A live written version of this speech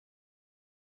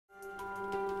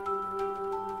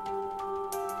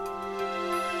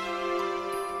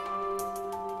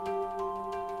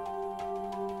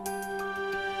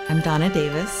I'm Donna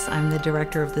Davis. I'm the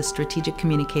director of the Strategic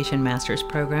Communication Master's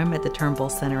Program at the Turnbull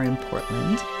Center in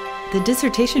Portland. The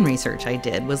dissertation research I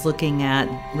did was looking at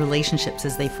relationships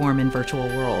as they form in virtual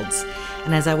worlds.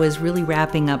 And as I was really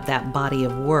wrapping up that body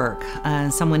of work,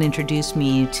 someone introduced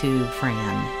me to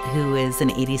Fran, who is an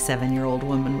 87-year-old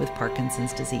woman with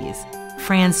Parkinson's disease.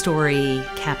 Fran's story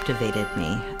captivated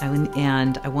me,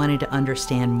 and I wanted to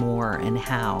understand more and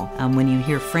how. When you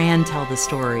hear Fran tell the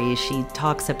story, she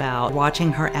talks about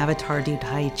watching her avatar do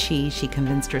Tai Chi. She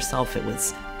convinced herself it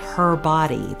was her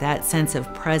body, that sense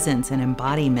of presence and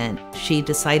embodiment. She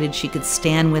decided she could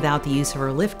stand without the use of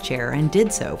her lift chair and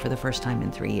did so for the first time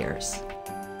in 3 years.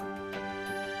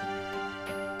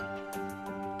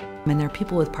 And there are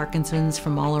people with Parkinson's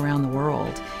from all around the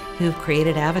world who've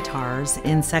created avatars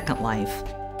in Second Life.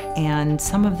 And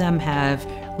some of them have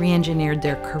re-engineered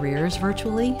their careers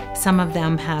virtually. Some of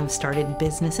them have started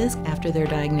businesses after their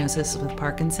diagnosis with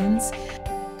Parkinson's.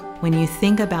 When you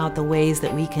think about the ways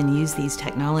that we can use these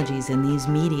technologies in these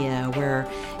media where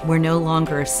we're no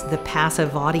longer the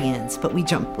passive audience, but we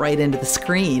jump right into the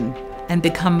screen and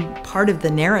become part of the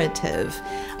narrative,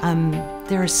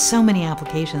 there are so many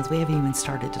applications we haven't even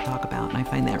started to talk about, and I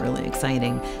find that really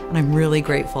exciting. And I'm really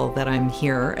grateful that I'm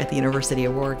here at the University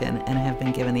of Oregon and have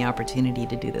been given the opportunity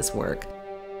to do this work.